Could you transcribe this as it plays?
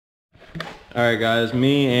All right, guys,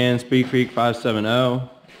 me and Speed Freak 570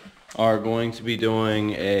 are going to be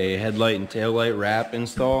doing a headlight and taillight wrap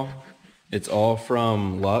install. It's all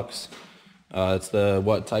from Luxe. It's the,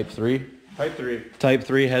 what, Type 3? Type 3. Type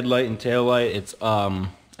 3 headlight and taillight. It's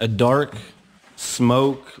a dark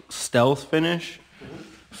smoke stealth finish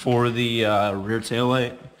for the rear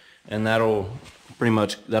taillight, and that'll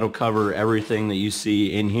cover everything that you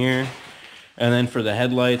see in here. And then for the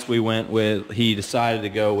headlights, he decided to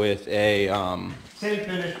go with a same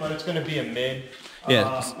finish, but it's going to be a mid.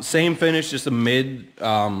 Yeah, same finish, just a mid,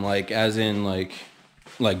 like as in like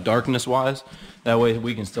darkness wise. That way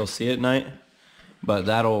we can still see at night. But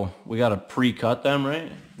we gotta pre-cut them,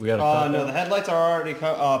 right? We gotta cut no, the headlights are already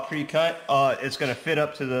pre-cut. It's going to fit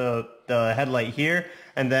up to the headlight here,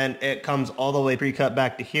 and then it comes all the way pre-cut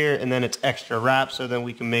back to here, and then it's extra wrapped, so then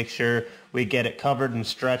we can make sure we get it covered and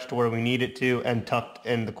stretched where we need it to, and tucked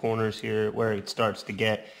in the corners here where it starts to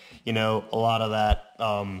get, you know, a lot of that,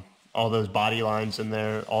 all those body lines in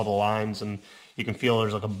there, all the lines, and you can feel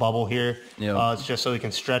there's like a bubble here. Yeah. It's just so we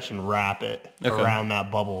can stretch and wrap it around that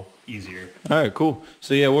bubble easier. All right, cool.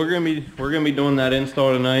 So yeah, we're gonna be doing that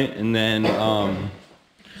install tonight, and then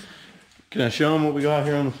can I show them what we got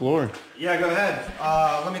here on the floor? Yeah, go ahead.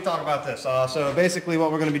 Let me talk about this. So basically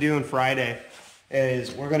what we're going to be doing Friday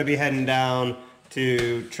is we're going to be heading down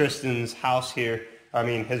to Tristan's house here. I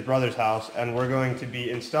mean, his brother's house, and we're going to be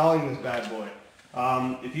installing this bad boy.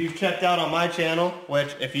 If you've checked out on my channel,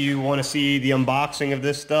 which if you want to see the unboxing of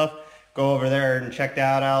this stuff, go over there and check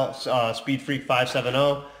that out, Speed Freak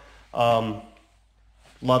 570.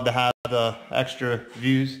 Love to have the extra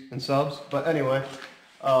views and subs. But anyway,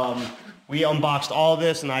 we unboxed all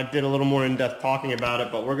this, and I did a little more in-depth talking about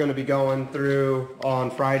it, but we're going to be going through on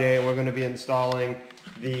Friday, and we're going to be installing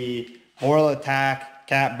the Moral Attack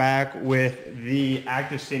catback with the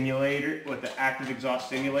active simulator, with the active exhaust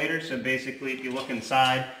simulator. So basically, if you look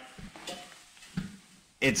inside,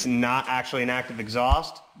 it's not actually an active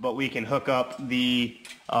exhaust, but we can hook up the,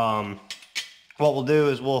 what we'll do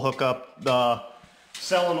is we'll hook up the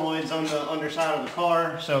solenoids on the underside of the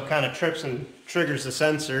car, so it kind of trips and triggers the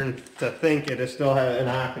sensor and to think it is still an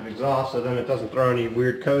active exhaust, so then it doesn't throw any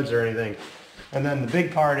weird codes or anything. And then the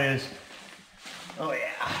big part is, oh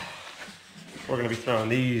yeah, we're going to be throwing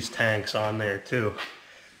these tanks on there too.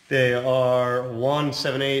 They are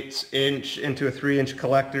 1/7/8 inch into a 3-inch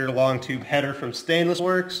collector long tube header from Stainless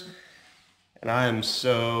Works, and I am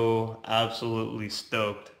so absolutely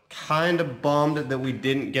stoked. Kind of bummed that we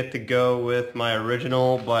didn't get to go with my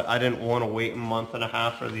original, but I didn't want to wait a month and a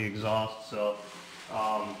half for the exhaust, so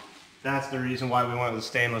that's the reason why we went with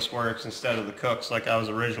Stainless Works instead of the Cooks like I was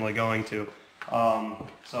originally going to.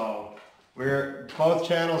 So both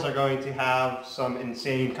channels are going to have some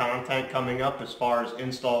insane content coming up as far as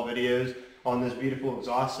install videos on this beautiful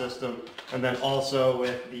exhaust system, and then also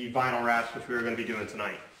with the vinyl wraps, which we were going to be doing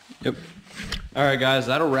tonight. Yep. All right, guys,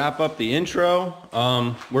 that'll wrap up the intro.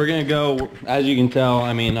 We're gonna go, as you can tell,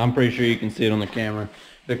 I mean, I'm pretty sure you can see it on the camera.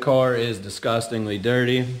 The car is disgustingly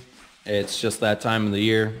dirty. It's just that time of the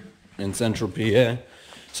year in Central PA.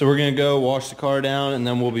 So we're gonna go wash the car down, and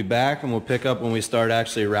then we'll be back, and we'll pick up when we start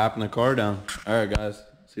actually wrapping the car down. All right, guys,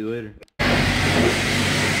 see you later.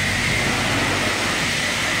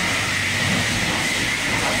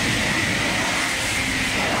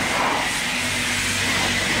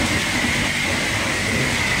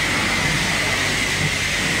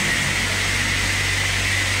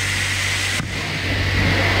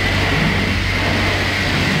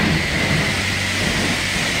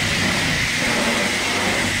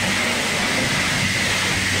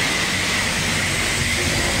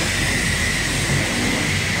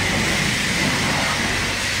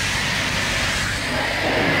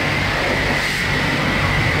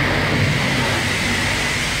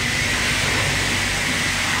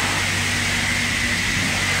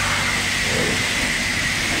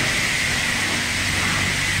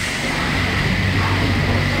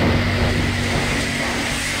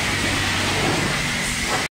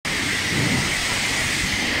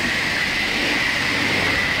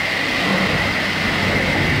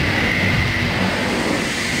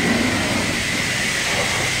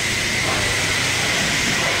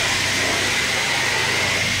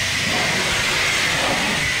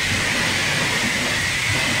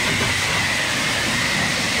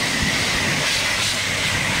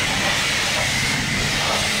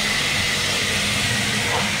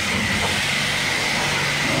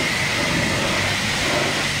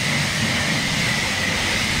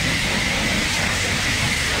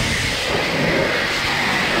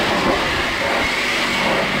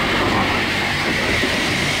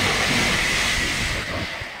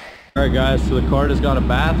 All right guys, so the car just got a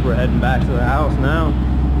bath. We're heading back to the house now.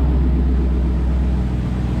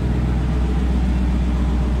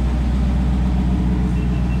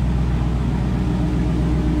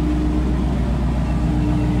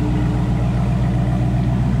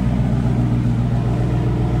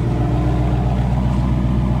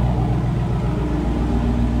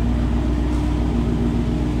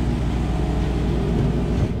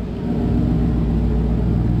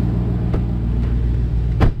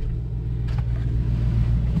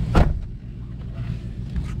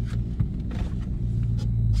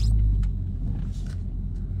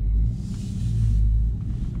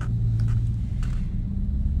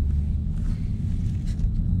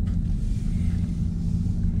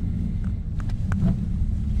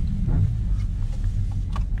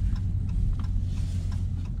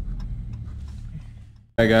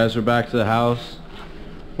 Alright guys, we're back to the house.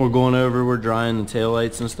 We're drying the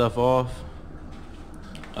taillights and stuff off.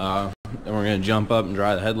 Then we're gonna jump up and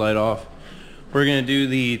dry the headlight off. We're gonna do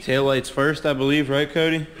the taillights first, I believe, right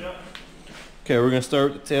Cody? Yep. Okay, we're gonna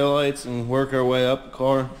start with the taillights and work our way up the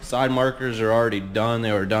car. Side markers are already done.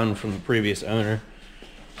 They were done from the previous owner.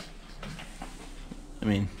 I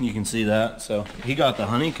mean, you can see that. So he got the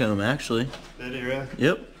honeycomb actually. Did he really?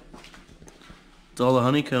 Yep. It's all the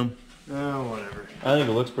honeycomb. Oh, whatever. I think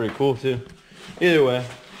it looks pretty cool too. Either way,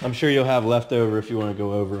 I'm sure you'll have leftover if you want to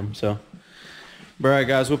go over them. So, alright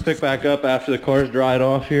guys, we'll pick back up after the car's dried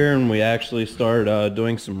off here and we actually start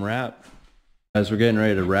doing some wrap. As we're getting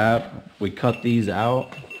ready to wrap, we cut these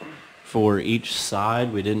out for each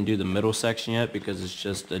side. We didn't do the middle section yet because it's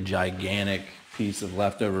just a gigantic piece of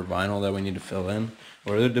leftover vinyl that we need to fill in.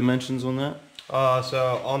 What are the dimensions on that?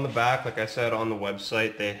 So on the back, like I said, on the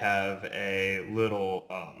website, they have a little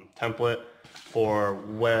template for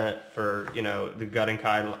the gutting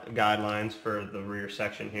guidelines for the rear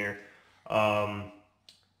section here.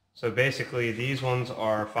 So basically, these ones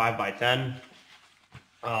are 5 by 10.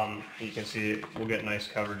 You can see we'll get nice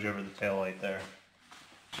coverage over the taillight there.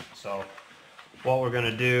 So what we're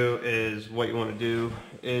gonna do is, what you want to do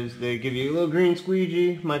is they give you a little green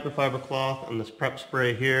squeegee, microfiber cloth, and this prep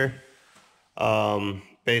spray here.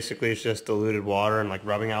 Basically it's just diluted water and like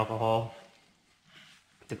rubbing alcohol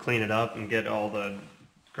to clean it up and get all the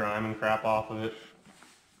grime and crap off of it.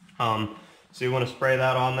 So you want to spray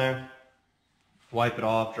that on there, wipe it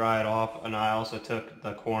off, dry it off, and I also took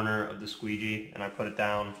the corner of the squeegee and I put it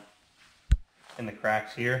down in the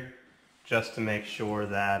cracks here just to make sure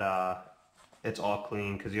that it's all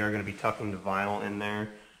clean, because you are going to be tucking the vinyl in there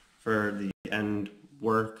for the end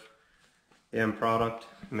work, the end product,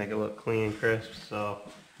 make it look clean and crisp. So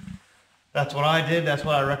that's what I did, that's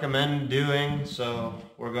what I recommend doing. So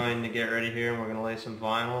we're going to get ready here and we're going to lay some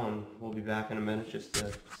vinyl and we'll be back in a minute just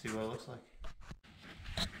to see what it looks like.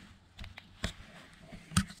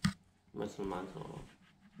 Messing with mine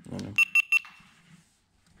on.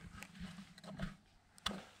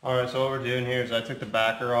 Alright, so what we're doing here is I took the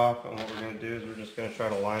backer off, and what we're going to do is we're just going to try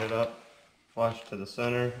to line it up flush to the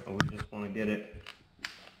center, and we just want to get it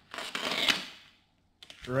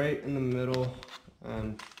right in the middle.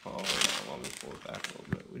 And let me pull it back a little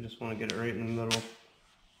bit. We just want to get it right in the middle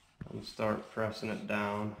and start pressing it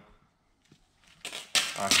down.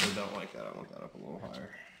 I actually don't like that. I want that up a little higher.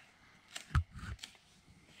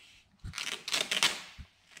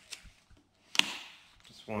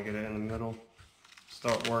 Just want to get it in the middle.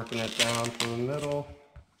 Start working it down from the middle.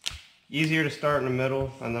 Easier to start in the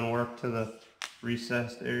middle and then work to the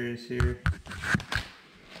recessed areas here.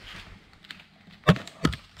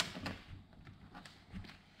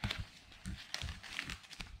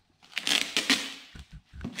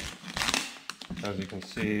 As you can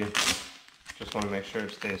see, just want to make sure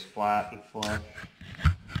it stays flat and flush.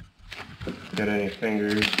 Get any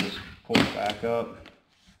fingers, just pull it back up.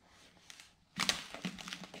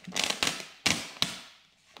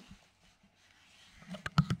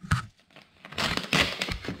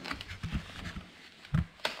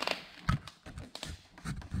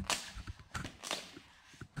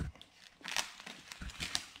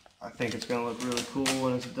 I think it's going to look really cool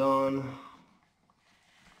when it's done.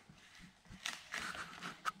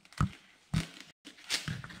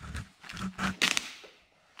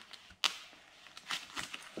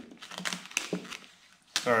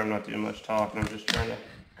 Sorry, I'm not doing much talking, I'm just trying to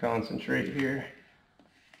concentrate here.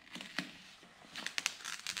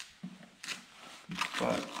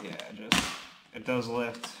 But yeah, it does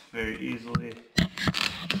lift very easily.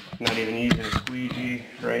 Not even using a squeegee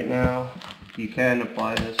right now. You can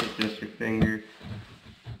apply this with just your finger.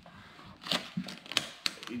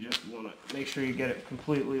 You just want to make sure you get it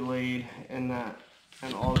completely laid in that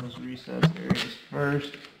and all those recessed areas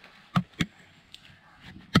first.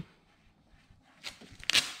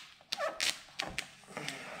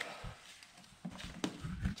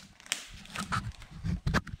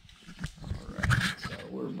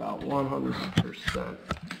 100%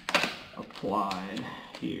 applied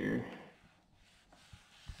here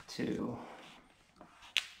to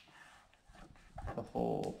the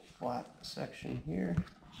whole flat section here.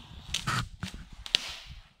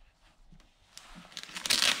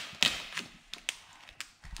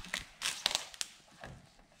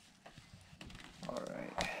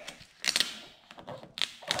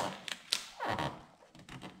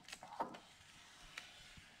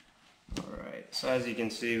 So as you can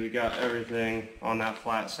see, we got everything on that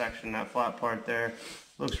flat section, that flat part there.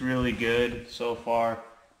 Looks really good so far.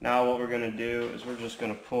 Now what we're gonna do is we're just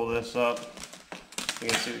gonna pull this up. You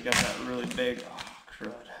can see we got that really big, oh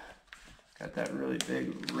crud. Got that really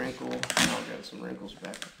big wrinkle. Now I've got some wrinkles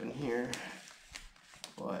back up in here.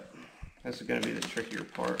 But this is gonna be the trickier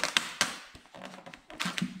part.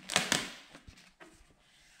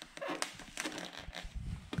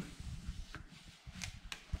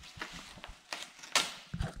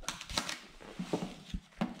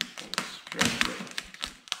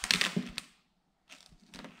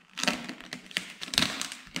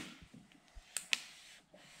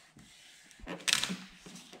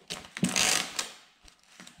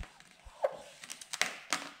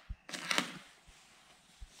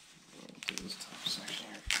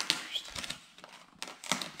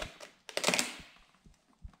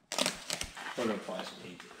 We're going to apply some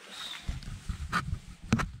heat to this.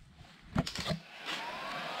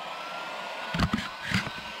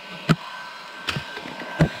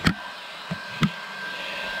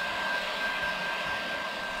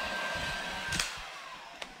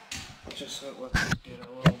 Just so it lets us get a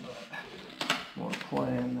little bit more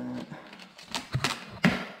play in that.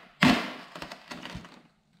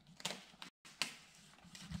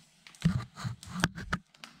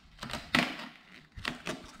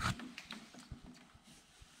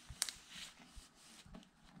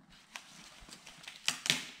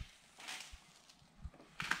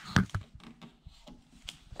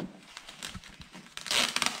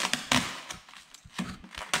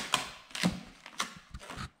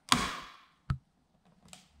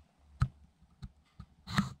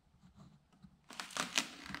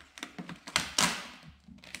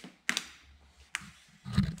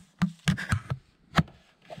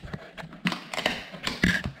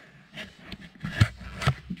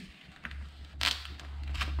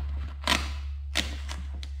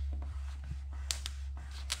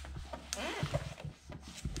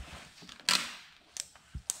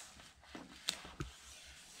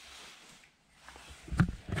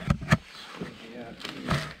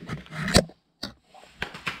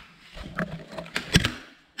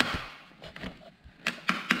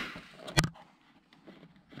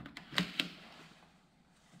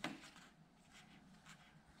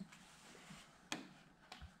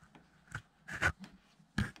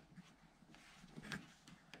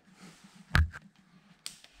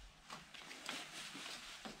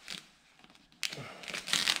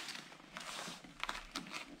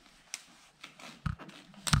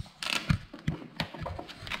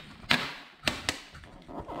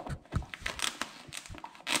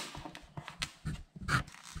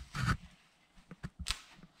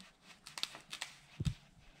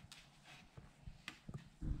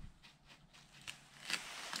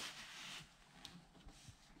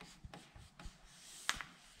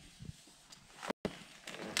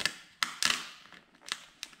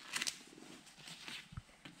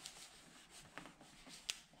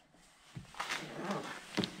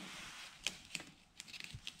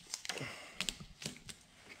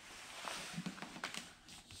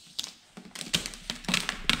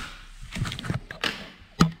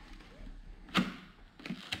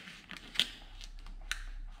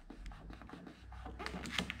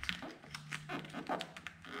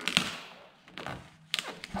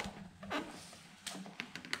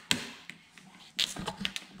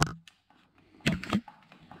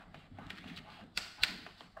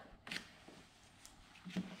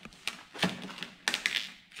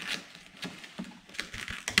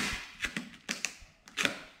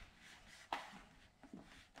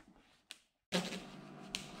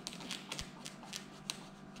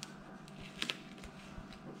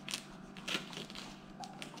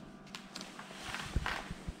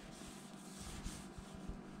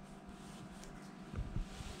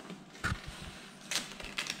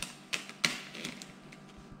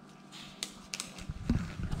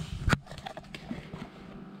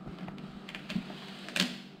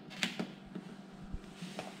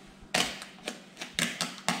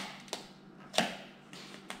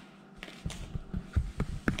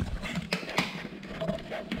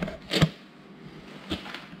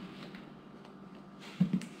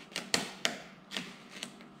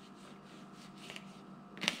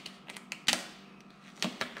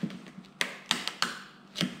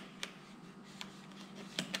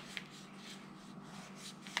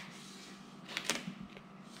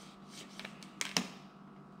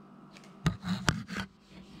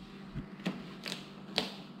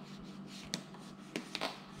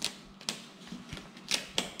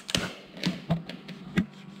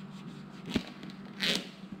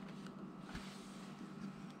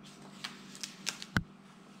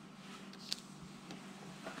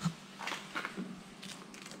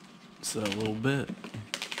 just a little bit.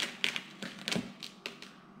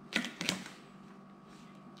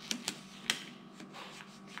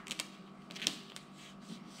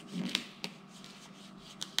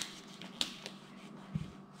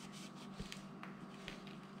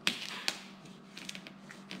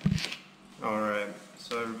 Alright,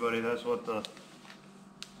 so everybody, that's what the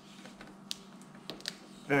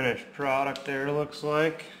finished product there looks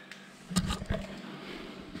like.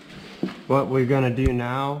 What we're going to do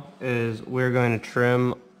now is we're going to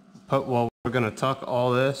trim, we're going to tuck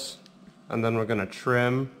all this, and then we're going to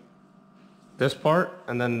trim this part,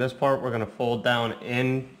 and then this part we're going to fold down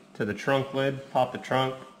into the trunk lid, pop the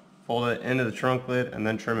trunk, fold it into the trunk lid, and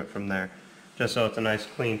then trim it from there, just so it's a nice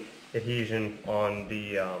clean adhesion on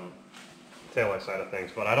the taillight side of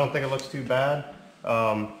things. But I don't think it looks too bad.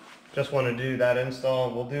 Just want to do that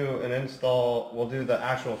install. We'll do an install, we'll do the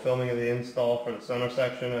actual filming of the install for the center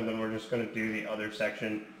section, and then we're just going to do the other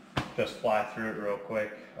section, just fly through it real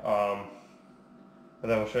quick. And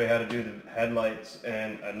then we'll show you how to do the headlights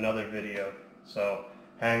in another video. So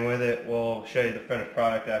hang with it. We'll show you the finished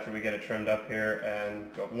product after we get it trimmed up here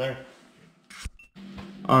and go from there.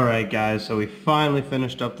 Alright guys, so we finally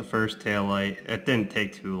finished up the first taillight. It didn't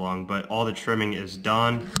take too long, but all the trimming is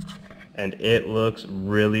done and it looks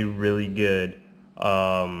really, really good.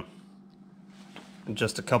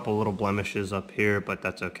 Just a couple little blemishes up here, but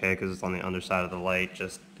that's okay because it's on the underside of the light.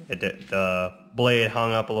 Just the blade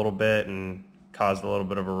hung up a little bit and caused a little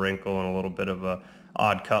bit of a wrinkle and a little bit of a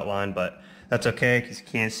odd cut line, but that's okay because you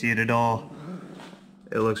can't see it at all.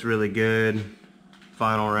 It looks really good.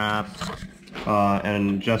 Final wrap.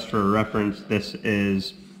 And just for reference, this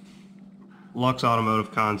is Luxe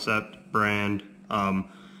Automotive Concept brand,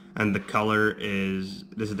 and the color is,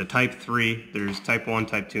 this is the Type 3. There's Type 1,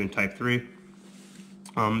 Type 2, and Type 3.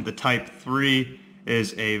 The Type 3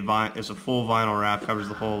 is a full vinyl wrap, covers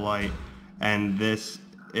the whole light, and this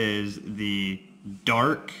is the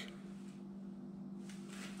dark.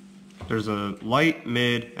 There's a light,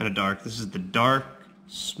 mid, and a dark. This is the dark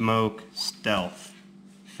smoke stealth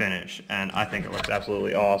finish, and I think it looks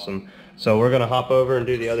absolutely awesome. So we're gonna hop over and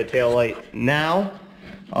do the other tail light now.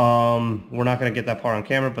 We're not gonna get that part on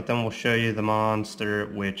camera, but then we'll show you the monster,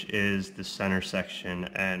 which is the center section,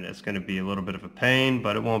 and it's gonna be a little bit of a pain,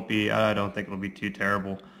 but it won't be, I don't think it'll be too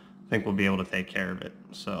terrible. I think we'll be able to take care of it.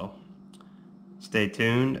 So stay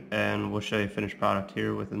tuned and we'll show you finished product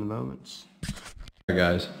here within the moments. Alright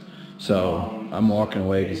guys, so I'm walking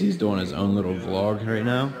away because he's doing his own little vlog right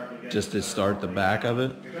now, just to start the back of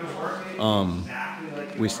it.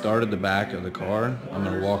 We started the back of the car. I'm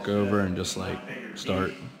gonna walk over and just like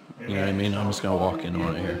start, you know what I mean? I'm just gonna walk in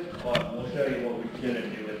on it here. We'll show you what we're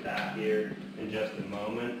gonna do with that here in just a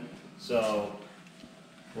moment. So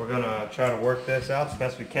we're gonna try to work this out as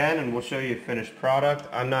best we can, and we'll show you finished product.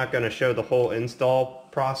 I'm not gonna show the whole install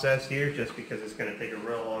process here just because it's gonna take a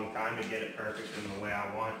real long time to get it perfect in the way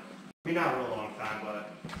I want. I mean, not a real long time,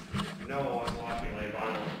 but no one wants to watch me lay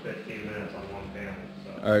vinyl for 15 minutes on one panel.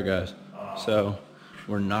 So. Alright guys, so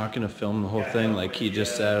we're not going to film the whole thing like he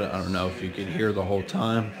just said. I don't know if you could hear the whole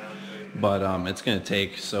time, but it's going to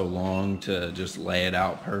take so long to just lay it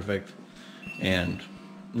out perfect, and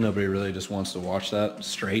nobody really just wants to watch that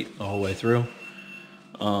straight the whole way through.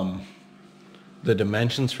 The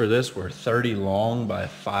dimensions for this were 30 long by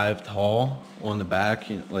 5 tall on the back,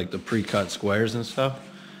 you know, like the pre-cut squares and stuff.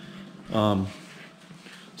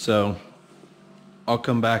 So I'll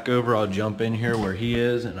come back over, I'll jump in here where he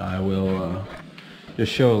is, and I will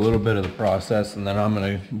just show a little bit of the process, and then I'm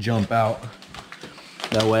gonna jump out.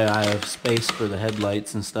 That way I have space for the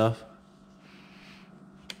headlights and stuff.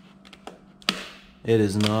 It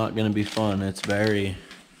is not gonna be fun. It's very,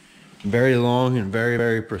 very long and very,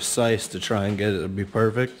 very precise to try and get it to be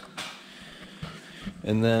perfect.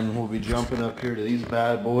 And then we'll be jumping up here to these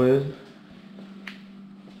bad boys.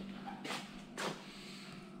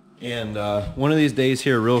 And one of these days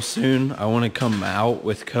here real soon, I want to come out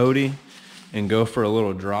with Cody and go for a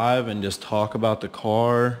little drive and just talk about the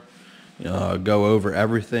car, go over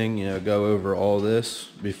everything, go over all this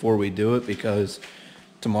before we do it, because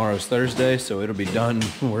tomorrow's Thursday, so it'll be done.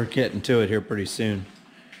 We're getting to it here pretty soon.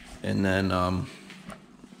 And then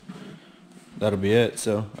that'll be it.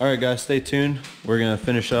 So, alright guys, stay tuned. We're going to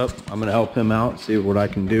finish up. I'm going to help him out, see what I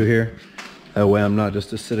can do here. That way I'm not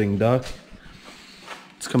just a sitting duck.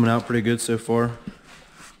 It's coming out pretty good so far.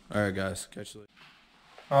 Alright guys, catch you later.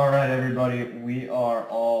 Alright everybody, we are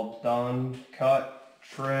all done, cut,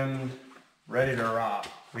 trimmed, ready to rock.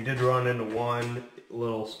 We did run into one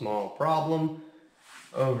little small problem.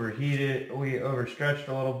 Overheated, we overstretched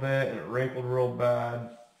a little bit and it wrinkled real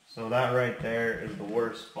bad. So that right there is the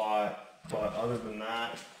worst spot. But other than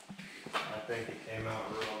that, I think it came out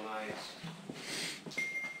real nice.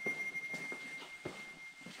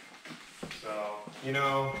 So, you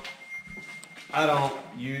know, I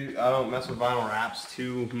don't mess with vinyl wraps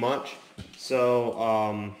too much.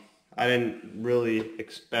 So, I didn't really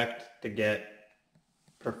expect to get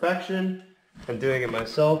perfection. I'm doing it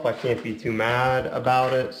myself. I can't be too mad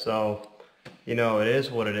about it. So, you know, it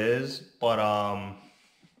is what it is. But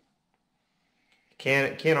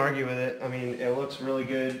can't argue with it. I mean, it looks really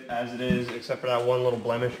good as it is, except for that one little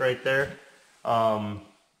blemish right there. I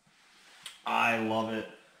love it.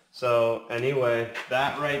 So anyway,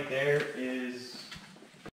 that right there is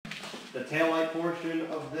the taillight portion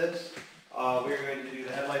of this. We're going to do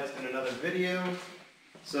the headlights in another video.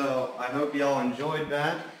 So I hope y'all enjoyed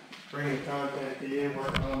that. Bringing content to you,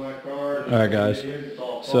 working on my car. All right, guys.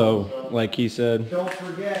 So, like he said, don't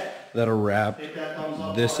forget, that'll wrap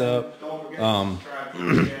this up.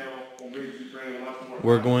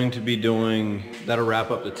 We're going to be doing, that'll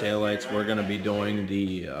wrap up the taillights. We're going to be doing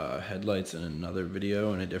the headlights in another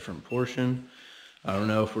video in a different portion. I don't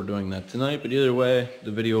know if we're doing that tonight, but either way,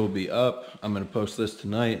 the video will be up. I'm going to post this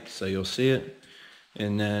tonight, so you'll see it.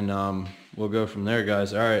 And then we'll go from there,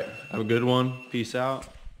 guys. All right, have a good one. Peace out.